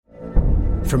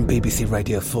From BBC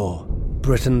Radio 4,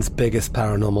 Britain's biggest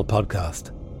paranormal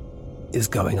podcast is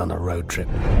going on a road trip.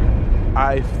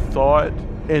 I thought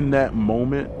in that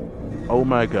moment, oh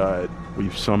my God,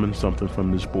 we've summoned something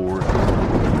from this board.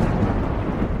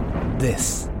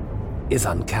 This is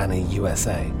Uncanny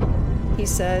USA. He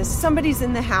says, somebody's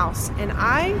in the house, and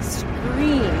I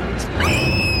screamed.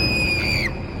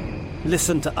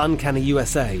 Listen to Uncanny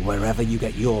USA wherever you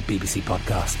get your BBC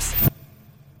podcasts,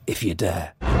 if you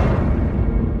dare.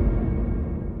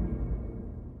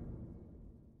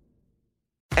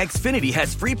 Xfinity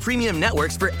has free premium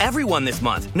networks for everyone this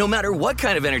month, no matter what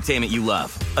kind of entertainment you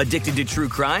love. Addicted to true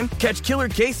crime? Catch killer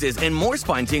cases and more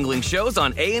spine-tingling shows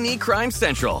on A&E Crime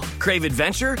Central. Crave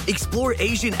adventure? Explore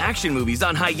Asian action movies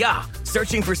on Hi-YAH.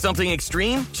 Searching for something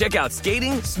extreme? Check out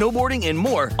skating, snowboarding, and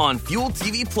more on Fuel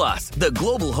TV Plus, the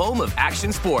global home of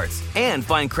action sports. And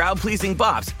find crowd-pleasing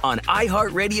bops on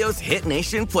iHeartRadio's Hit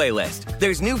Nation playlist.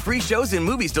 There's new free shows and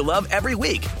movies to love every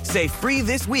week. Say free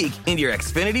this week in your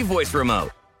Xfinity voice remote.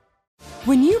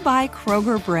 When you buy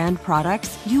Kroger brand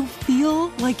products, you feel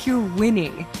like you're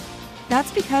winning.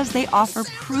 That's because they offer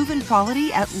proven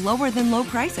quality at lower than low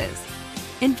prices.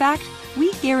 In fact,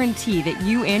 we guarantee that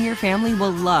you and your family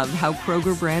will love how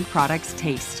Kroger brand products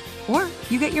taste, or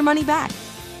you get your money back.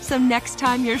 So next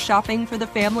time you're shopping for the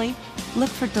family, look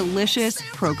for delicious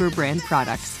Kroger brand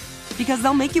products, because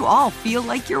they'll make you all feel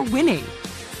like you're winning.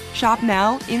 Shop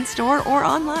now, in-store, or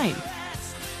online.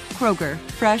 Kroger,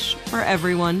 fresh for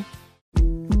everyone.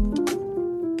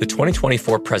 The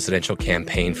 2024 presidential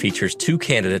campaign features two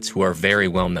candidates who are very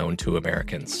well known to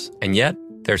Americans. And yet,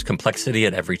 there's complexity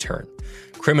at every turn.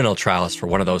 Criminal trials for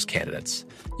one of those candidates.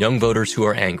 Young voters who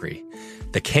are angry.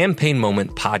 The Campaign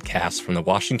Moment podcast from the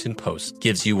Washington Post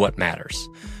gives you what matters.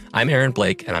 I'm Aaron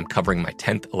Blake, and I'm covering my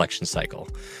 10th election cycle.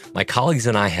 My colleagues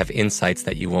and I have insights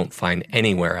that you won't find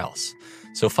anywhere else.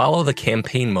 So follow The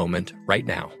Campaign Moment right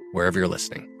now, wherever you're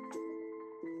listening.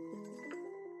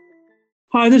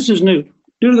 Hi, this is Newt.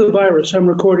 Due to the virus, I'm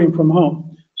recording from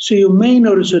home, so you may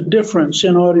notice a difference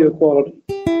in audio quality.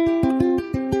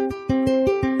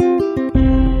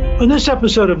 In this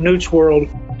episode of Newt's World,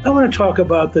 I want to talk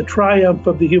about the triumph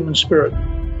of the human spirit.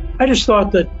 I just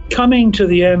thought that coming to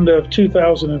the end of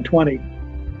 2020,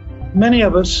 many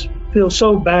of us feel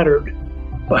so battered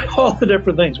by all the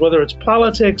different things, whether it's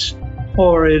politics,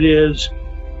 or it is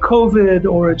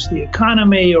COVID, or it's the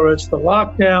economy, or it's the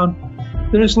lockdown.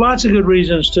 There's lots of good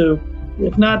reasons to,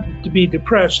 if not to be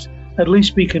depressed, at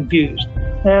least be confused.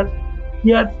 And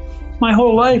yet, my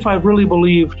whole life, I've really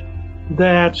believed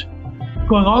that,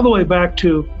 going all the way back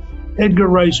to Edgar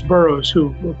Rice Burroughs,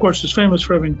 who, of course, is famous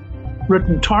for having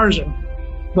written Tarzan,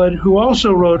 but who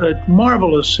also wrote a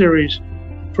marvelous series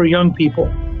for young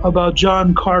people about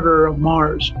John Carter of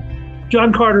Mars.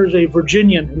 John Carter is a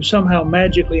Virginian who somehow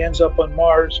magically ends up on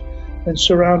Mars and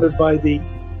surrounded by the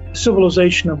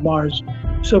civilization of Mars.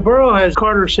 So Burroughs has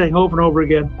Carter saying over and over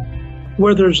again,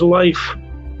 where there's life,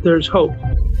 there's hope.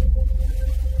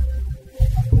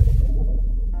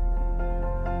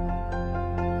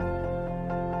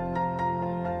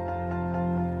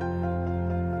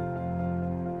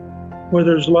 Where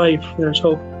there's life, there's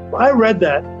hope. I read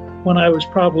that when I was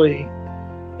probably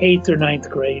 8th or 9th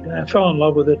grade, and I fell in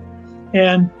love with it.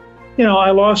 And,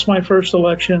 I lost my first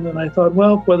election, and I thought,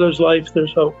 well, where there's life,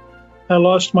 there's hope. I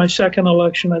lost my second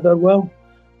election. I thought, well,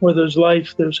 where there's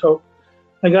life, there's hope.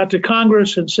 I got to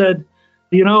Congress and said,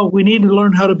 we need to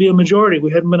learn how to be a majority.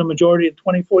 We hadn't been a majority in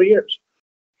 24 years.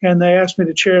 And they asked me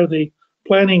to chair the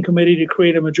planning committee to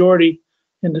create a majority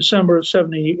in December of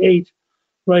 78,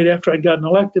 right after I'd gotten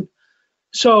elected.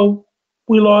 So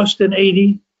we lost in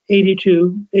 80,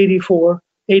 82, 84,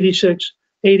 86,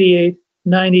 88,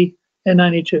 90, and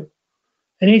 92.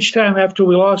 And each time after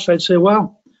we lost, I'd say,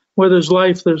 well, where there's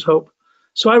life, there's hope.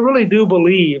 So I really do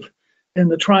believe in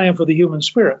the triumph of the human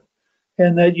spirit,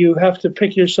 and that you have to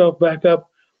pick yourself back up.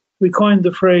 We coined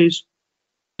the phrase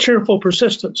cheerful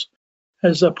persistence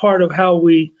as a part of how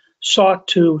we sought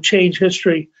to change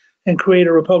history and create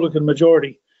a Republican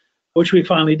majority, which we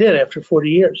finally did after 40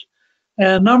 years. And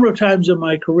a number of times in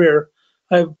my career,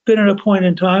 I've been at a point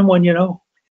in time when,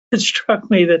 it struck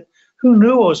me that who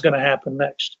knew what was going to happen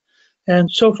next?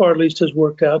 And so far, at least, has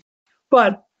worked out.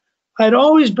 But I'd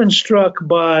always been struck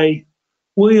by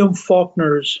William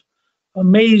Faulkner's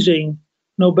amazing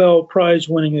Nobel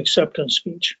Prize-winning acceptance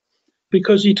speech,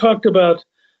 because he talked about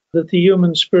that the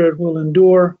human spirit will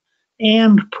endure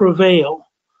and prevail.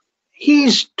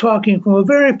 He's talking from a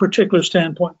very particular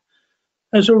standpoint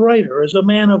as a writer, as a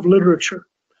man of literature.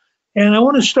 And I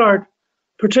want to start,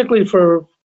 particularly for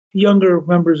younger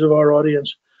members of our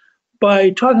audience,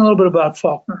 by talking a little bit about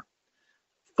Faulkner.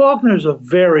 Faulkner's a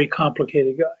very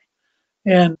complicated guy.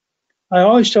 And I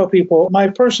always tell people my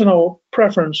personal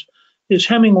preference is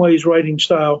Hemingway's writing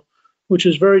style, which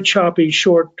is very choppy,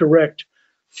 short, direct.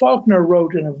 Faulkner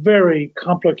wrote in a very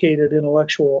complicated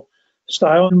intellectual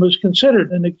style and was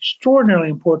considered an extraordinarily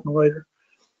important writer.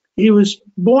 He was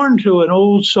born to an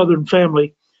old Southern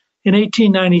family in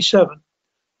 1897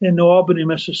 in New Albany,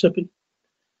 Mississippi.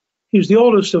 He was the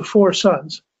oldest of 4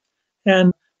 sons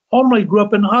and ultimately grew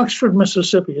up in Oxford,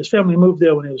 Mississippi. His family moved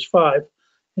there when he was 5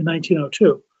 in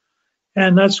 1902.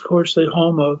 And that's, of course, the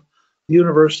home of the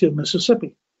University of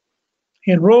Mississippi.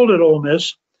 He enrolled at Ole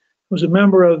Miss, was a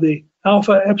member of the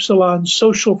Alpha Epsilon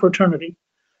social fraternity.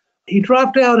 He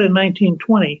dropped out in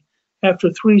 1920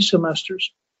 after 3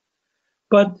 semesters,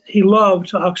 but he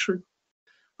loved Oxford.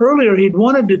 Earlier, he'd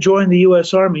wanted to join the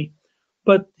U.S. Army,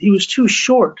 but he was too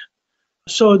short.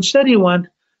 So instead, he went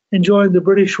and joined the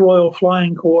British Royal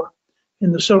Flying Corps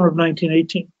in the summer of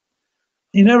 1918.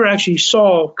 He never actually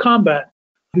saw combat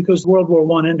because World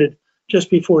War I ended just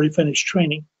before he finished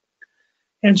training.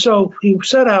 And so he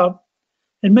set out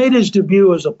and made his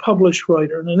debut as a published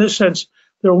writer. And in this sense,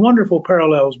 there are wonderful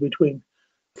parallels between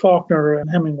Faulkner and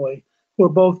Hemingway, who are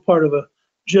both part of a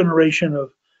generation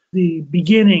of the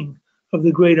beginning of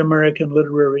the great American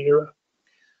literary era.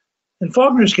 In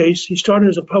Faulkner's case, he started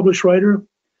as a published writer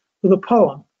with a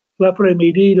poem,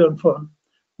 L'après-midi d'un faune,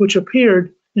 which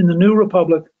appeared in the New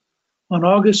Republic on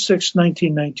August 6,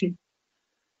 1919.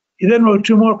 He then wrote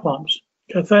 2 more poems,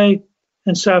 Café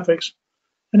and Sapphics,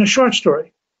 and a short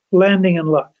story, Landing in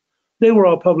Luck. They were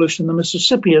all published in the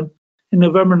Mississippian in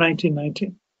November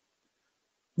 1919.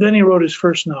 Then he wrote his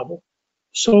first novel,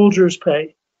 Soldier's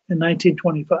Pay, in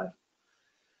 1925. It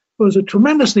was a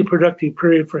tremendously productive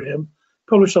period for him,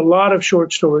 published a lot of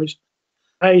short stories.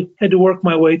 I had to work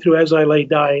my way through As I Lay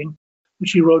Dying,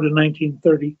 which he wrote in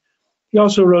 1930. He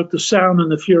also wrote The Sound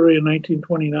and the Fury in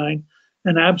 1929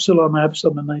 and Absalom,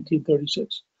 Absalom in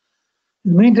 1936.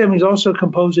 In the meantime, he's also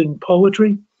composing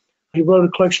poetry. He wrote a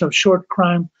collection of short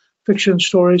crime fiction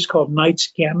stories called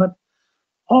Night's Gamut.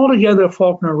 Altogether,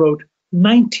 Faulkner wrote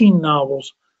 19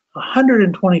 novels,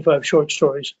 125 short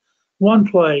stories, 1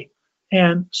 play,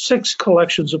 and 6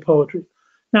 collections of poetry.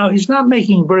 Now, he's not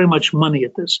making very much money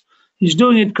at this. He's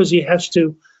doing it because he has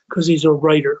to, because he's a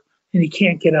writer, and he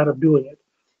can't get out of doing it.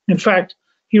 In fact,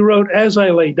 he wrote As I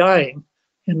Lay Dying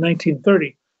in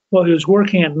 1930 while he was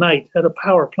working at night at a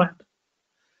power plant.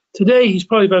 Today, he's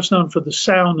probably best known for The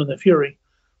Sound and the Fury,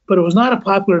 but it was not a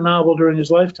popular novel during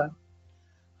his lifetime.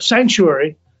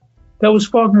 Sanctuary, that was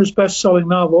Faulkner's best-selling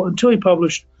novel until he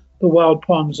published The Wild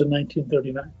Poems in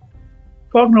 1939.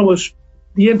 Faulkner was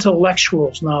the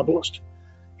intellectual's novelist.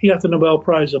 He got the Nobel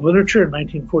Prize in Literature in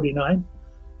 1949,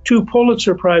 2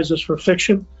 Pulitzer Prizes for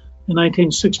fiction in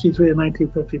 1963 and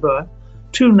 1955,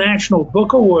 2 National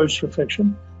Book Awards for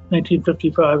fiction,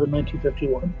 1955 and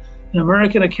 1951, an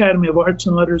American Academy of Arts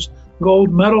and Letters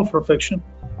Gold Medal for fiction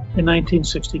in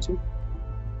 1962.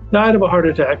 Died of a heart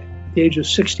attack at the age of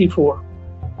 64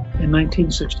 in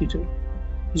 1962.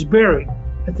 He's buried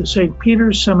at the St.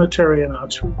 Peter's Cemetery in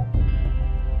Oxford.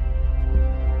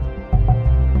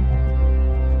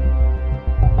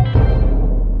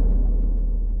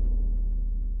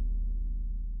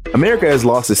 America has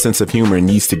lost its sense of humor and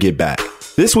needs to get back.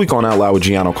 This week on Out Loud with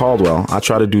Gianno Caldwell, I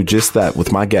try to do just that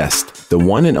with my guest, the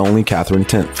one and only Catherine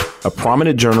Tenth. A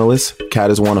prominent journalist,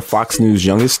 Kat is one of Fox News'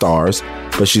 youngest stars,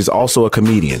 but she's also a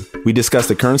comedian. We discuss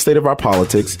the current state of our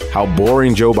politics, how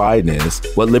boring Joe Biden is,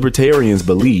 what libertarians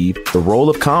believe, the role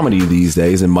of comedy these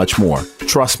days, and much more.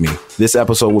 Trust me, this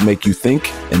episode will make you think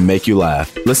and make you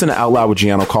laugh. Listen to Out Loud with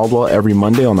Gianno Caldwell every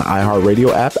Monday on the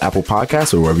iHeartRadio app, Apple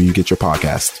Podcasts, or wherever you get your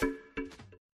podcasts.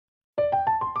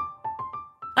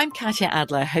 I'm Katya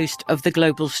Adler, host of The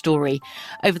Global Story.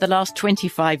 Over the last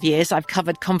 25 years, I've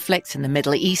covered conflicts in the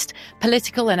Middle East,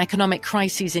 political and economic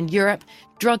crises in Europe,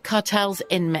 drug cartels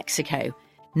in Mexico.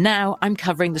 Now I'm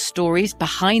covering the stories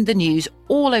behind the news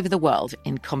all over the world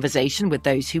in conversation with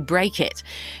those who break it.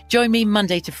 Join me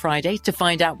Monday to Friday to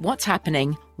find out what's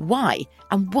happening, why,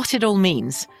 and what it all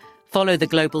means. Follow The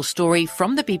Global Story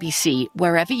from the BBC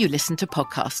wherever you listen to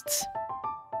podcasts.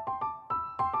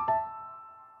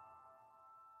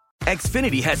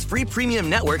 Xfinity has free premium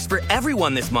networks for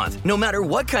everyone this month, no matter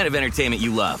what kind of entertainment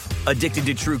you love. Addicted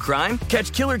to true crime?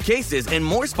 Catch killer cases and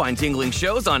more spine-tingling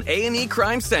shows on A&E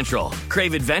Crime Central.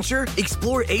 Crave adventure?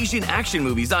 Explore Asian action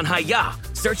movies on Hi-YAH.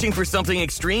 Searching for something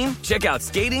extreme? Check out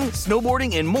skating,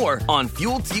 snowboarding, and more on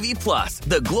Fuel TV Plus,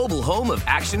 the global home of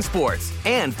action sports.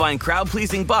 And find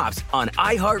crowd-pleasing bops on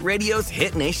iHeartRadio's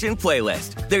Hit Nation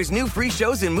playlist. There's new free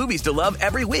shows and movies to love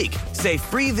every week. Say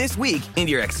free this week in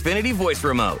your Xfinity voice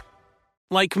remote.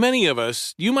 Like many of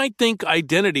us, you might think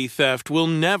identity theft will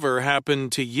never happen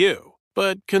to you.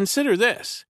 But consider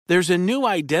this. There's a new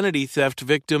identity theft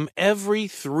victim every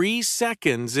 3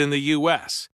 seconds in the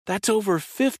U.S. That's over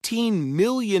 15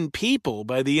 million people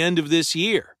by the end of this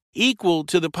year, equal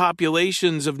to the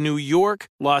populations of New York,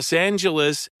 Los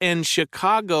Angeles, and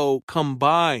Chicago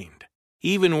combined.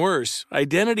 Even worse,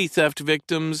 identity theft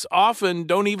victims often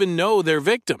don't even know they're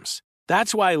victims.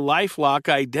 That's why LifeLock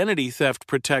Identity Theft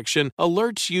Protection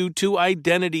alerts you to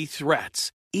identity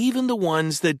threats, even the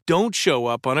ones that don't show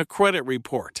up on a credit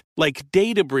report, like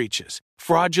data breaches,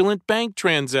 fraudulent bank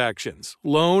transactions,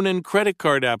 loan and credit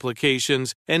card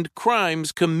applications, and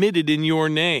crimes committed in your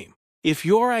name. If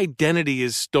your identity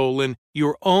is stolen,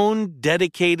 your own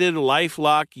dedicated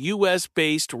LifeLock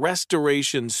U.S.-based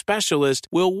restoration specialist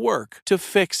will work to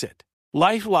fix it.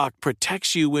 LifeLock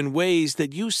protects you in ways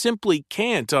that you simply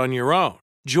can't on your own.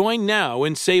 Join now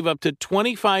and save up to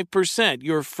 25%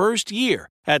 your first year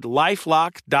at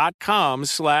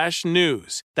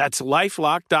LifeLock.com/news. That's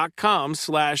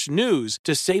LifeLock.com/news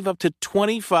to save up to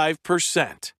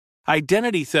 25%.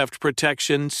 Identity theft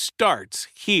protection starts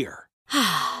here.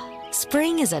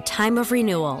 Spring is a time of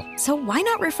renewal, so why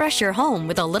not refresh your home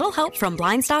with a little help from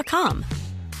Blinds.com?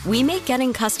 We make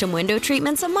getting custom window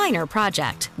treatments a minor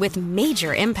project with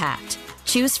major impact.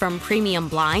 Choose from premium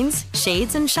blinds,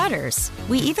 shades, and shutters.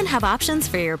 We even have options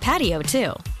for your patio,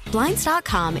 too.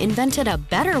 Blinds.com invented a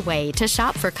better way to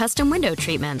shop for custom window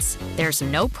treatments. There's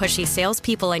no pushy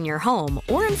salespeople in your home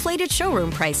or inflated showroom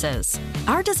prices.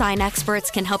 Our design experts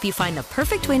can help you find the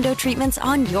perfect window treatments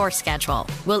on your schedule.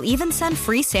 We'll even send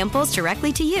free samples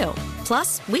directly to you.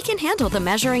 Plus, we can handle the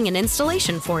measuring and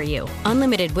installation for you.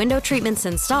 Unlimited window treatments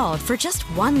installed for just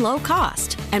one low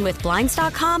cost. And with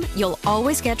Blinds.com, you'll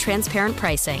always get transparent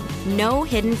pricing. No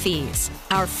hidden fees.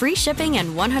 Our free shipping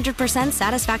and 100%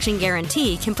 satisfaction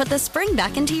guarantee can put the spring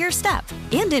back into your step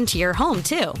and into your home,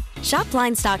 too. Shop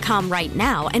Blinds.com right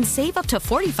now and save up to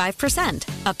 45%.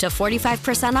 Up to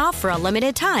 45% off for a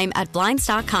limited time at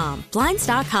Blinds.com.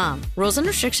 Blinds.com. Rules and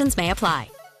restrictions may apply.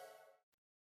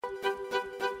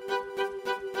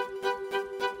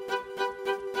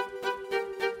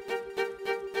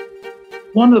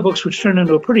 One of the books which turned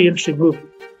into a pretty interesting movie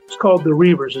is called The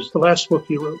Reivers. It's the last book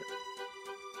he wrote.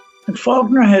 And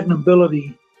Faulkner had an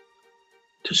ability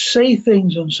to say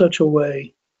things in such a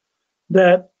way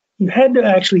that you had to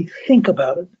actually think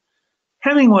about it.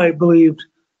 Hemingway believed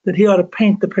that he ought to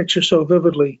paint the picture so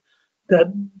vividly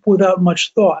that without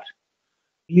much thought,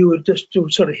 it would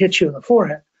sort of hit you in the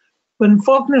forehead. But in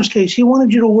Faulkner's case, he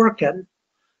wanted you to work at it.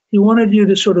 He wanted you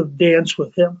to sort of dance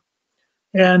with him.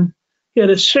 And he had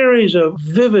a series of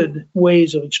vivid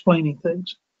ways of explaining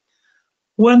things.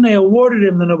 When they awarded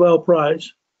him the Nobel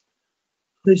Prize,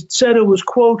 they said it was,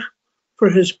 quote, for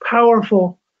his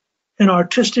powerful and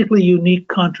artistically unique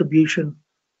contribution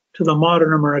to the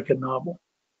modern American novel.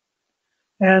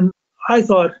 And I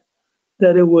thought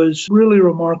that it was really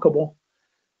remarkable.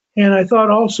 And I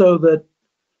thought also that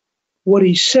what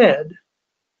he said,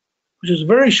 which is a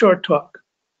very short talk,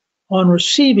 on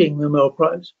receiving the Nobel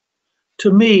Prize,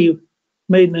 to me,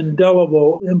 made an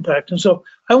indelible impact. And so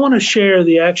I want to share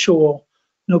the actual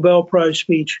Nobel Prize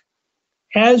speech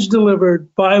as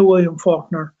delivered by William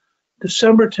Faulkner,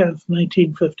 December 10th,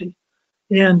 1950,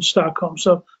 in Stockholm.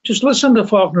 So just listen to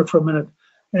Faulkner for a minute,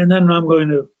 and then I'm going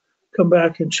to come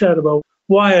back and chat about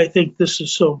why I think this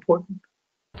is so important.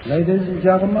 Ladies and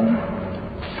gentlemen,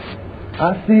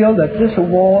 I feel that this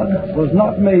award was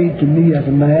not made to me as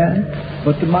a man,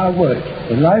 but to my work,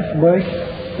 the life work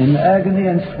in the agony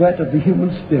and sweat of the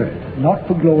human spirit, not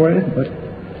for glory,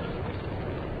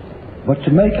 but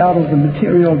to make out of the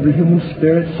material of the human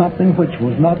spirit something which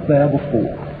was not there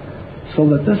before, so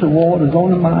that this award is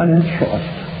only mine in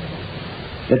trust.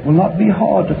 It will not be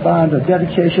hard to find a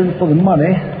dedication for the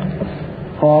money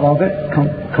part of it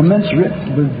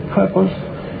commensurate with the purpose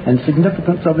and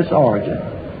significance of its origin.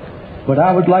 But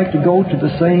I would like to do the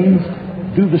same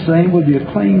with the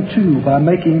acclaim too, by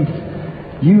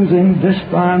using this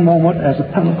fine moment as a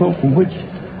pinnacle from which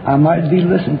I might be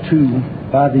listened to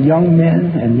by the young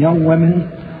men and young women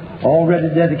already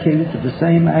dedicated to the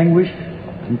same anguish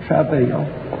and travail,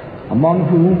 among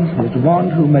whom is one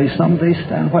who may someday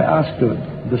stand where I stood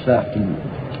this afternoon.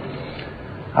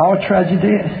 Our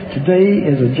tragedy today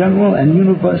is a general and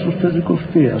universal physical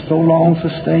fear, so long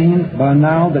sustained by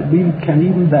now that we can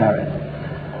even bear it.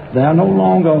 There are no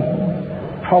longer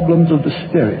problems of the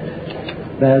spirit.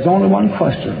 There is only one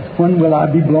question: when will I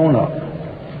be blown up?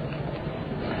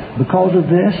 Because of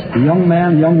this, the young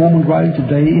man, young woman writing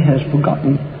today has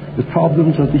forgotten the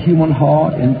problems of the human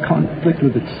heart in conflict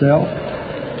with itself,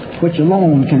 which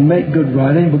alone can make good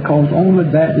writing, because only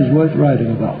that is worth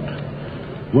writing about,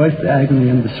 worth the agony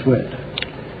and the sweat.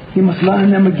 He must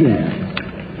learn them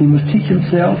again. He must teach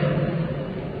himself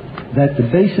that the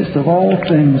basis of all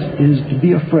things is to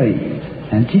be afraid,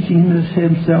 and teaching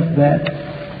himself that,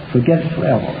 forget it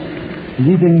forever,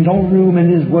 leaving no room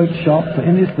in his workshop for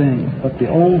anything but the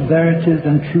old verities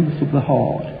and truths of the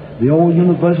heart, the old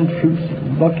universal truths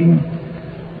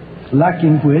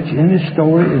lacking which any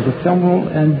story is ephemeral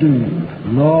and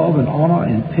doomed, love and honor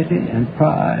and pity and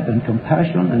pride and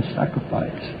compassion and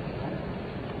sacrifice.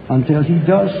 Until he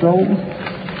does so,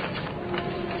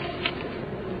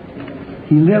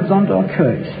 he lives under a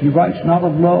curse. He writes not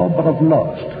of love but of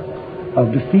lust,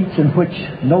 of defeats in which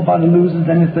nobody loses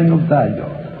anything of value,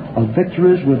 of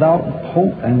victories without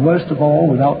hope, and worst of all,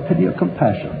 without pity or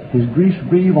compassion. His griefs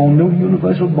grieve on no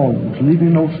universal bones,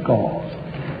 leaving no scars.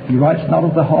 He writes not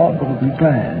of the heart, but of the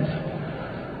glands.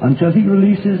 Until he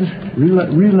relearns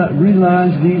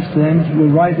these things, he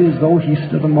will write as though he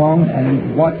stood among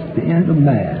and watched the end of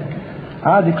man.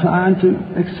 I decline to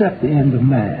accept the end of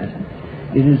man.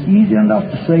 It is easy enough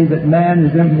to say that man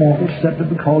is immortal simply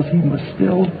because he must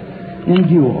still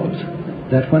endures,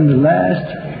 that when the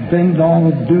last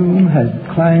ding-dong of doom has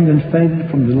clanged and faded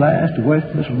from the last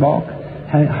worthless rock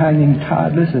hanging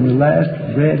tideless in the last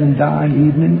red and dying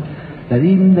evening, that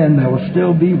even then there will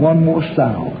still be one more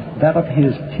sound, that of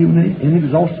his puny,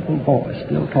 inexhaustible voice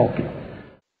still talking.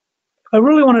 I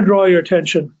really want to draw your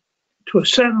attention to a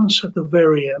sentence at the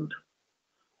very end,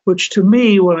 which to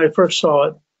me, when I first saw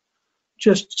it,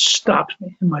 just stopped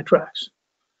me in my tracks.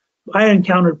 I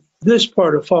encountered this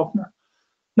part of Faulkner,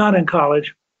 not in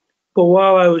college, but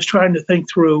while I was trying to think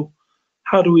through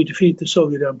how do we defeat the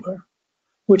Soviet Empire,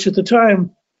 which at the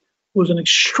time was an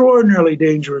extraordinarily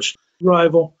dangerous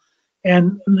rival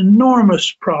and an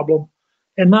enormous problem,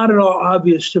 and not at all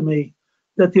obvious to me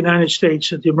that the United States,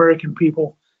 that the American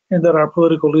people, and that our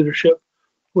political leadership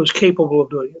was capable of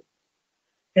doing it.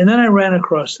 And then I ran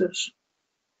across this.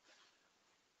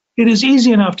 It is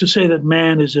easy enough to say that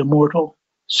man is immortal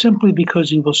simply because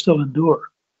he will still endure.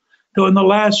 Though when the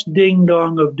last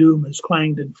ding-dong of doom has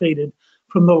clanged and faded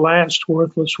from the last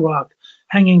worthless rock,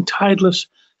 hanging tideless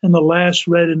in the last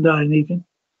red and dying evening,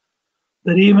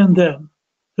 that even then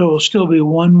there will still be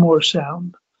one more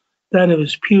sound, that of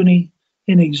his puny,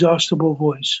 inexhaustible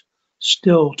voice,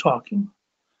 still talking.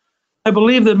 I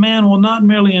believe that man will not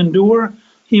merely endure,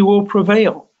 he will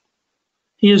prevail.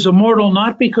 He is immortal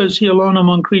not because he alone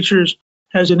among creatures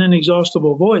has an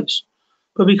inexhaustible voice,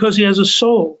 but because he has a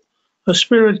soul, a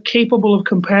spirit capable of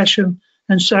compassion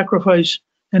and sacrifice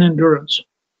and endurance.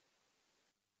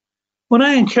 When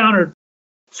I encountered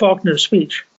Faulkner's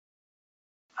speech,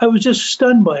 I was just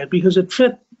stunned by it because it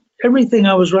fit everything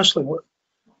I was wrestling with.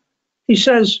 He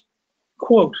says,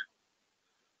 quote,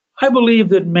 "I believe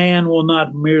that man will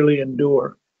not merely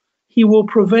endure, he will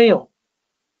prevail.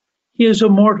 He is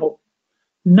immortal,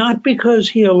 not because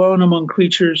he alone among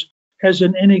creatures has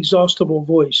an inexhaustible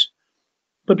voice,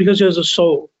 but because he has a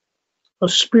soul, a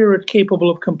spirit capable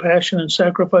of compassion and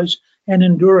sacrifice and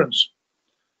endurance.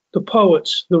 The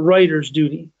poet's, the writer's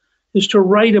duty is to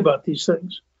write about these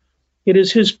things. It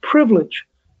is his privilege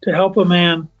to help a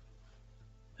man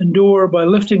endure by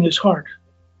lifting his heart,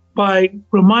 by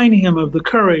reminding him of the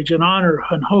courage and honor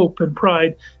and hope and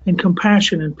pride and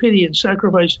compassion and pity and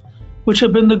sacrifice which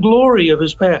have been the glory of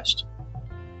his past.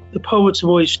 The poet's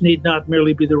voice need not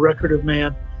merely be the record of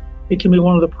man. It can be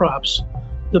one of the props,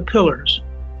 the pillars,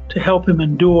 to help him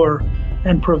endure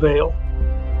and prevail."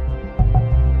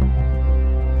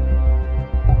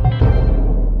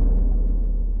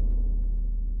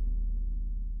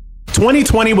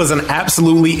 2020 was an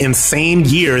absolutely insane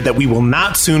year that we will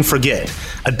not soon forget.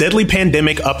 A deadly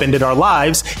pandemic upended our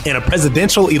lives, and a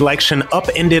presidential election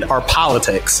upended our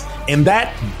politics. And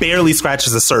that barely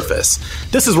scratches the surface.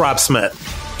 This is Rob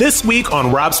Smith. This week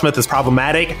on Rob Smith is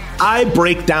Problematic, I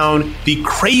break down the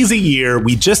crazy year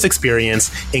we just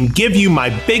experienced and give you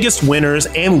my biggest winners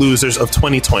and losers of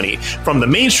 2020. From the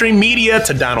mainstream media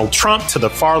to Donald Trump to the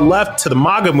far left to the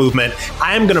MAGA movement,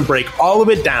 I am going to break all of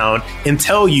it down and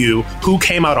tell you who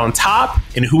came out on top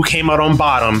and who came out on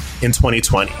bottom in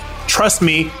 2020. Trust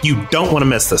me, you don't want to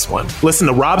miss this one. Listen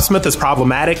to Rob Smith is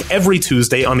Problematic every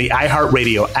Tuesday on the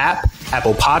iHeartRadio app,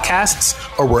 Apple Podcasts,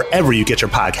 or wherever you get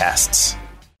your podcasts.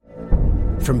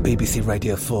 From BBC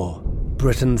Radio 4,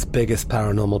 Britain's biggest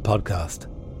paranormal podcast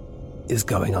is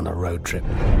going on a road trip.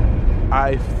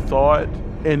 I thought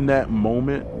in that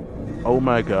moment, oh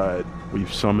my God,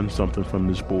 we've summoned something from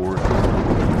this board.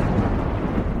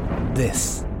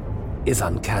 This is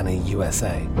Uncanny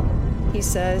USA. He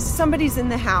says, somebody's in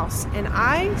the house, and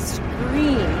I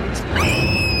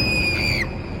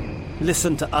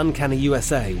Listen to Uncanny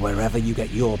USA wherever you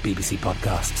get your BBC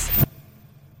podcasts,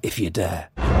 if you dare.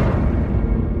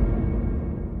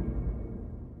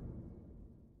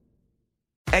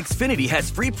 Xfinity has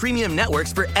free premium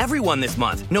networks for everyone this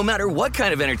month, no matter what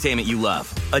kind of entertainment you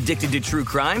love. Addicted to true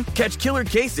crime? Catch killer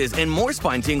cases and more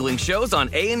spine-tingling shows on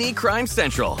A&E Crime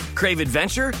Central. Crave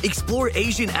adventure? Explore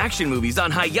Asian action movies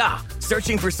on Hi-YAH.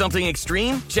 Searching for something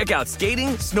extreme? Check out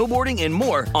skating, snowboarding, and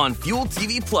more on Fuel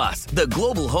TV Plus, the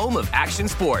global home of action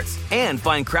sports. And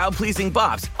find crowd-pleasing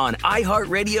bops on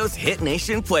iHeartRadio's Hit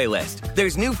Nation playlist.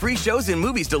 There's new free shows and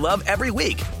movies to love every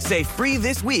week. Say free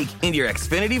this week in your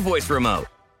Xfinity voice remote.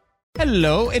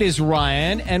 Hello, it is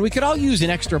Ryan, and we could all use an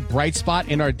extra bright spot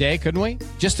in our day, couldn't we?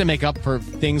 Just to make up for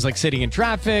things like sitting in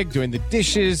traffic, doing the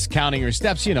dishes, counting your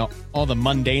steps, you know, all the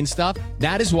mundane stuff.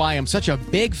 That is why I'm such a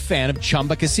big fan of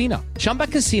Chumba Casino. Chumba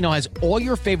Casino has all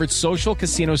your favorite social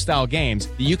casino-style games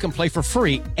that you can play for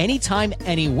free anytime,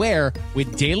 anywhere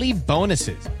with daily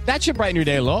bonuses. That should brighten your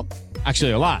day a little.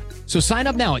 Actually, a lot. So sign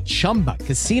up now at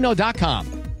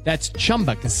ChumbaCasino.com. That's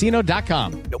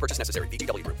ChumbaCasino.com. No purchase necessary.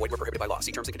 VGW Group. Void where prohibited by law.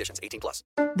 See terms and conditions.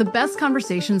 18+. The best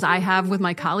conversations I have with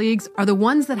my colleagues are the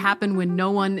ones that happen when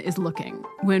no one is looking,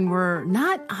 when we're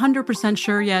not 100%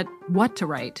 sure yet what to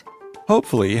write.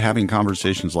 Hopefully, having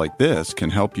conversations like this can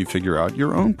help you figure out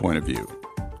your own point of view.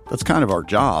 That's kind of our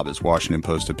job as Washington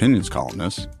Post opinions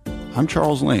columnists. I'm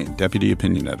Charles Lane, Deputy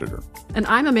Opinion Editor. And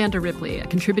I'm Amanda Ripley, a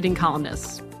contributing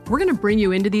columnist. We're going to bring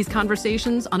you into these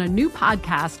conversations on a new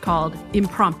podcast called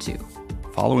Impromptu.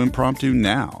 Follow Impromptu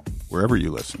now, wherever you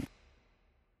listen.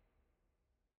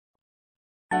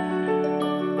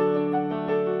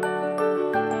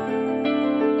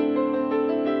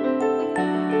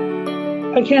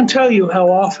 I can't tell you how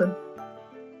often,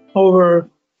 over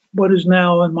what is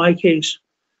now, in my case,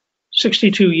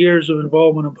 62 years of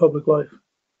involvement in public life,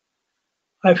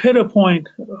 I've hit a point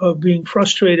of being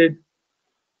frustrated,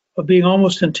 of being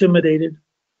almost intimidated,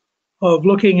 of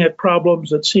looking at problems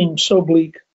that seem so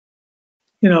bleak.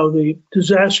 You know, the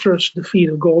disastrous defeat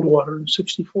of Goldwater in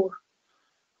 64,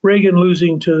 Reagan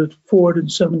losing to Ford in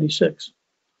 76,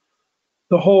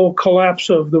 the whole collapse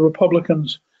of the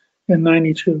Republicans in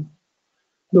 92,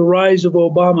 the rise of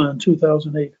Obama in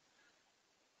 2008,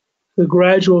 the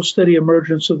gradual steady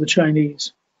emergence of the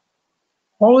Chinese,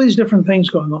 all these different things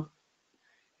going on.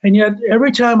 And yet,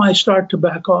 every time I start to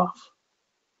back off,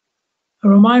 I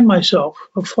remind myself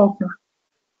of Faulkner,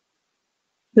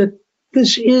 that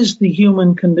this is the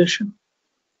human condition,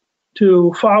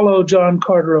 to follow John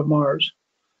Carter of Mars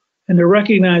and to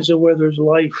recognize that where there's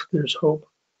life, there's hope,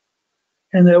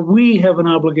 and that we have an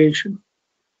obligation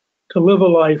to live a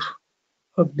life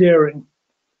of daring,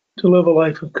 to live a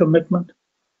life of commitment,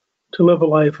 to live a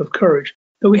life of courage.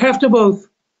 That we have to both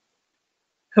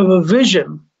have a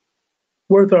vision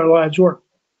worth our lives' work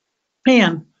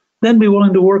and then be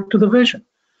willing to work to the vision,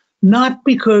 not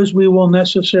because we will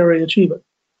necessarily achieve it,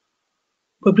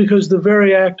 but because the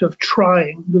very act of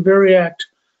trying, the very act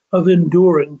of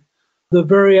enduring, the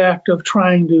very act of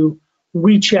trying to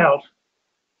reach out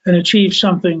and achieve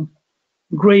something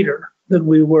greater than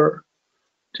we were,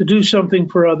 to do something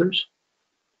for others,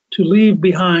 to leave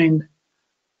behind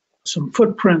some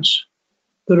footprints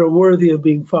that are worthy of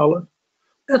being followed.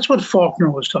 That's what Faulkner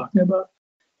was talking about.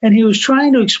 And he was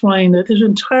trying to explain that his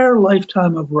entire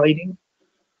lifetime of writing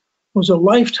was a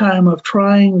lifetime of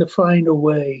trying to find a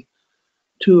way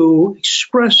to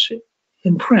express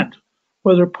in print,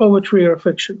 whether poetry or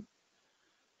fiction,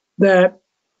 that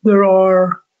there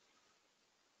are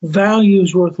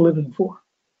values worth living for,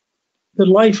 that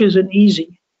life isn't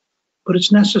easy, but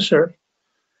it's necessary,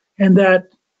 and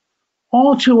that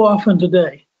all too often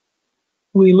today,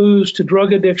 we lose to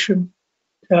drug addiction,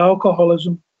 to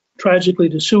alcoholism, tragically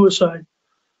to suicide,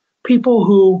 people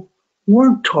who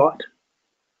weren't taught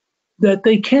that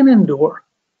they can endure,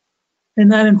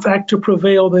 and that in fact to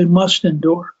prevail they must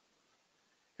endure.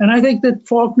 And I think that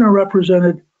Faulkner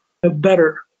represented a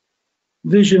better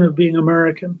vision of being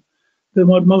American than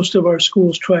what most of our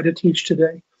schools try to teach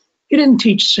today. He didn't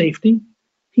teach safety,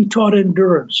 he taught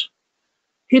endurance.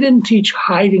 He didn't teach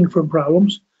hiding from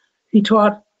problems, he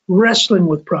taught wrestling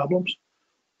with problems.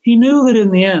 He knew that in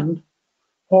the end,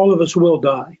 all of us will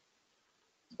die.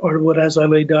 Part of what As I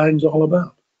Lay Dying is all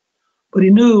about. But he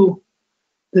knew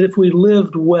that if we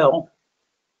lived well,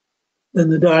 then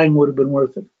the dying would have been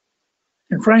worth it.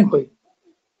 And frankly,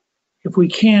 if we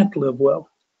can't live well,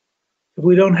 if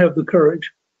we don't have the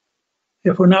courage,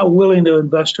 if we're not willing to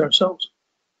invest ourselves,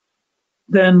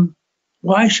 then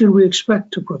why should we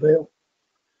expect to prevail?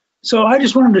 So I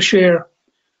just wanted to share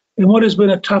in what has been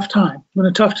a tough time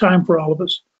for all of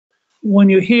us.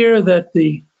 When you hear that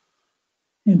the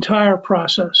entire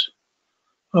process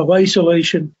of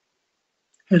isolation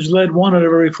has led 1 out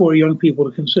of every 4 young people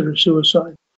to consider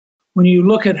suicide. When you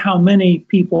look at how many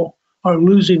people are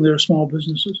losing their small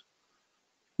businesses,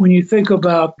 when you think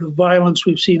about the violence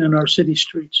we've seen in our city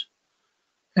streets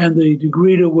and the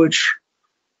degree to which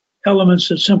elements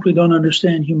that simply don't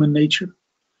understand human nature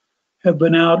have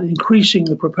been out increasing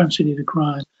the propensity to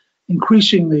crime,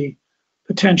 increasing the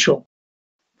potential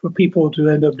for people to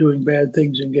end up doing bad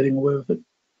things and getting away with it.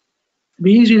 It'd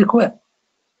be easy to quit.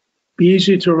 It'd be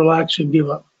easy to relax and give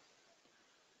up.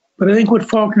 But I think what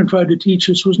Faulkner tried to teach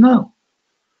us was no,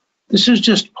 this is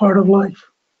just part of life.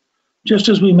 Just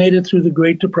as we made it through the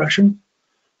Great Depression,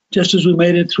 just as we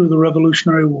made it through the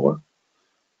Revolutionary War,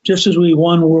 just as we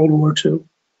won World War II,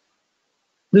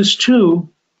 this too,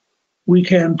 we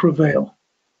can prevail.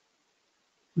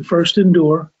 We first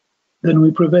endure, then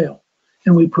we prevail.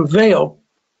 And we prevail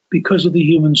because of the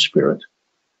human spirit,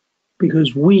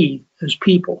 because we as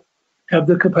people have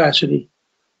the capacity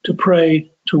to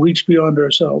pray, to reach beyond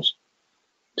ourselves,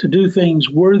 to do things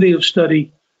worthy of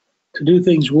study, to do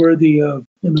things worthy of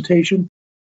imitation,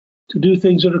 to do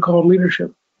things that are called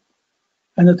leadership.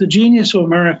 And that the genius of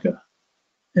America,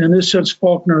 and in this sense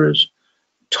Faulkner is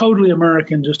totally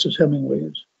American just as Hemingway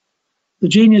is, the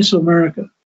genius of America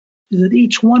is that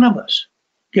each one of us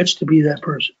gets to be that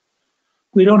person.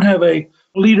 We don't have a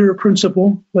leader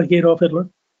principle like Adolf Hitler.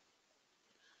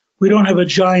 We don't have a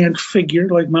giant figure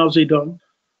like Mao Zedong,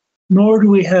 nor do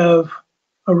we have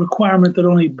a requirement that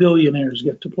only billionaires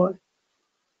get to play.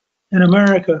 In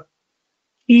America,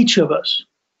 each of us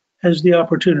has the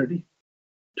opportunity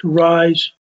to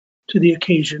rise to the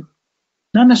occasion,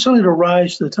 not necessarily to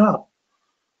rise to the top,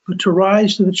 but to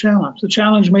rise to the challenge. The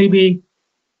challenge may be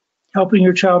helping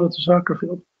your child at the soccer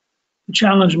field. The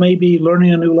challenge may be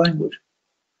learning a new language.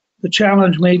 The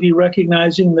challenge may be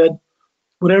recognizing that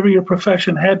whatever your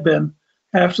profession had been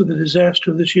after the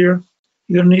disaster this year,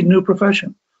 you're going to need a new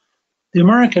profession. The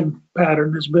American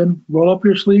pattern has been roll up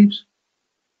your sleeves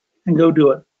and go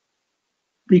do it.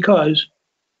 Because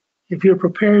if you're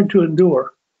prepared to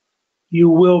endure, you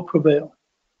will prevail.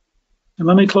 And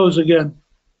let me close again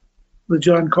with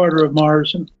John Carter of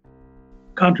Mars and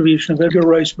contribution of Edgar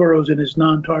Rice Burroughs in his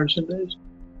non-Tarzan days.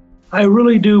 I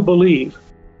really do believe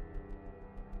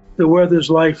that where there's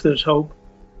life, there's hope.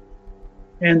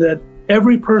 And that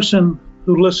every person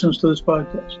who listens to this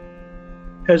podcast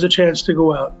has a chance to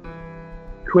go out,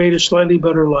 create a slightly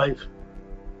better life,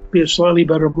 be a slightly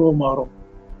better role model.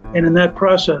 And in that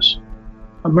process,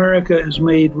 America is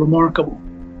made remarkable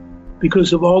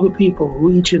because of all the people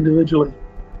who each individually,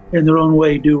 in their own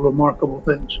way, do remarkable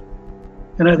things.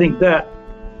 And I think that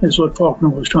is what Faulkner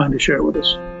was trying to share with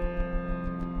us.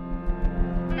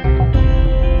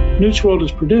 Newt's World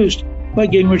is produced by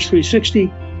Gingrich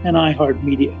 360 and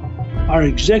iHeartMedia. Our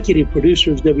executive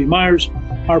producer is Debbie Myers,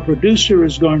 our producer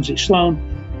is Garnsey Sloan,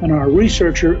 and our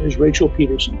researcher is Rachel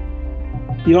Peterson.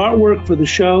 The artwork for the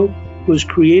show was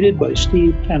created by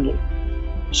Steve Kenley.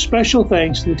 Special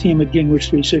thanks to the team at Gingrich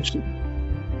 360.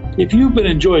 If you've been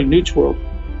enjoying Newt's World,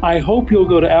 I hope you'll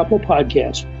go to Apple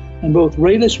Podcasts and both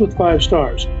rate us with 5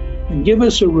 stars and give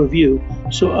us a review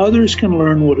so others can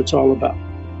learn what it's all about.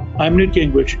 I'm Newt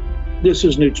Gingrich. This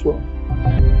is Newt's World.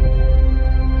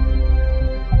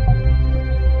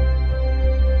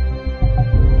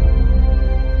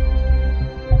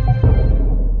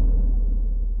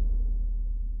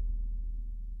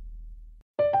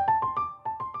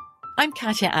 I'm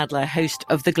Katya Adler, host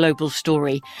of The Global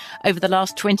Story. Over the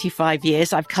last 25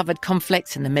 years, I've covered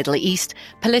conflicts in the Middle East,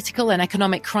 political and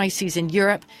economic crises in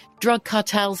Europe, drug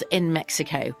cartels in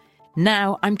Mexico.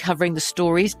 Now I'm covering the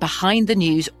stories behind the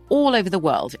news all over the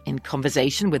world in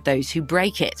conversation with those who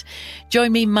break it.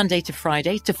 Join me Monday to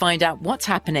Friday to find out what's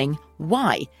happening,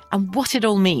 why, and what it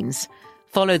all means.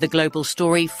 Follow The Global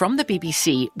Story from the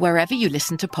BBC wherever you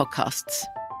listen to podcasts.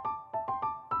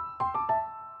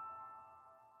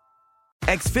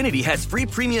 Xfinity has free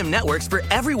premium networks for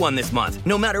everyone this month,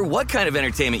 no matter what kind of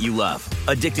entertainment you love.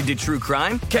 Addicted to true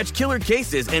crime? Catch killer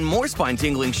cases and more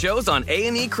spine-tingling shows on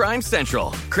A&E Crime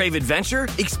Central. Crave adventure?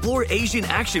 Explore Asian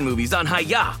action movies on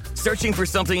Hi-YAH. Searching for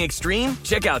something extreme?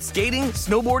 Check out skating,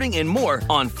 snowboarding, and more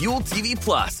on Fuel TV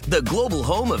Plus, the global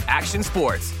home of action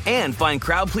sports. And find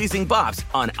crowd-pleasing bops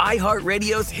on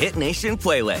iHeartRadio's Hit Nation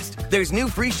playlist. There's new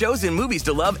free shows and movies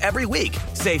to love every week.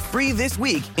 Say free this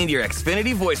week in your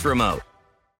Xfinity voice remote.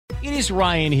 It is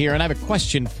Ryan here, and I have a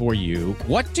question for you.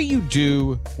 What do you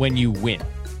do when you win?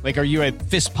 Like, are you a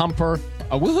fist pumper,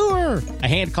 a woo-hooer, a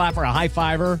hand clapper, a high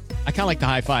fiver? I kind of like the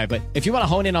high five, but if you want to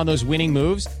hone in on those winning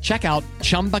moves, check out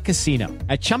Chumba Casino.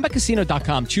 At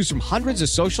ChumbaCasino.com, choose from hundreds of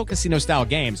social casino style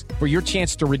games for your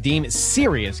chance to redeem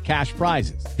serious cash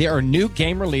prizes. There are new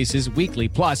game releases weekly,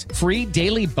 plus free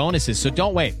daily bonuses. So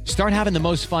don't wait. Start having the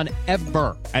most fun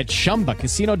ever at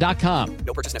ChumbaCasino.com.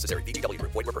 No purchase necessary. VGW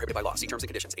Group. Void where prohibited by law. See terms and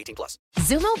conditions. 18+.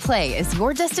 Xumo Play is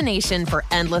your destination for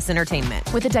endless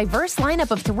entertainment. With a diverse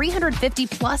lineup of 350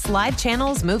 plus live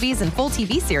channels, movies, and full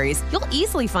TV series, you'll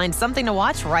easily find something to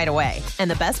watch right away. And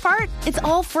the best part? It's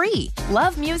all free.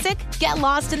 Love music? Get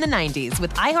lost in the 90s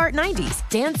with iHeart 90s.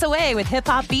 Dance away with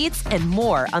hip-hop beats and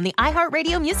more on the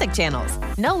iHeartRadio music channels.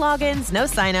 No logins, no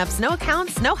signups, no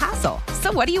accounts, no hassle.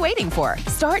 So what are you waiting for?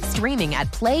 Start streaming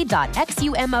at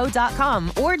play.xumo.com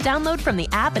or download from the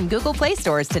app and Google Play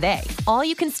stores today. All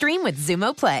you can stream with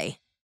Xumo Play.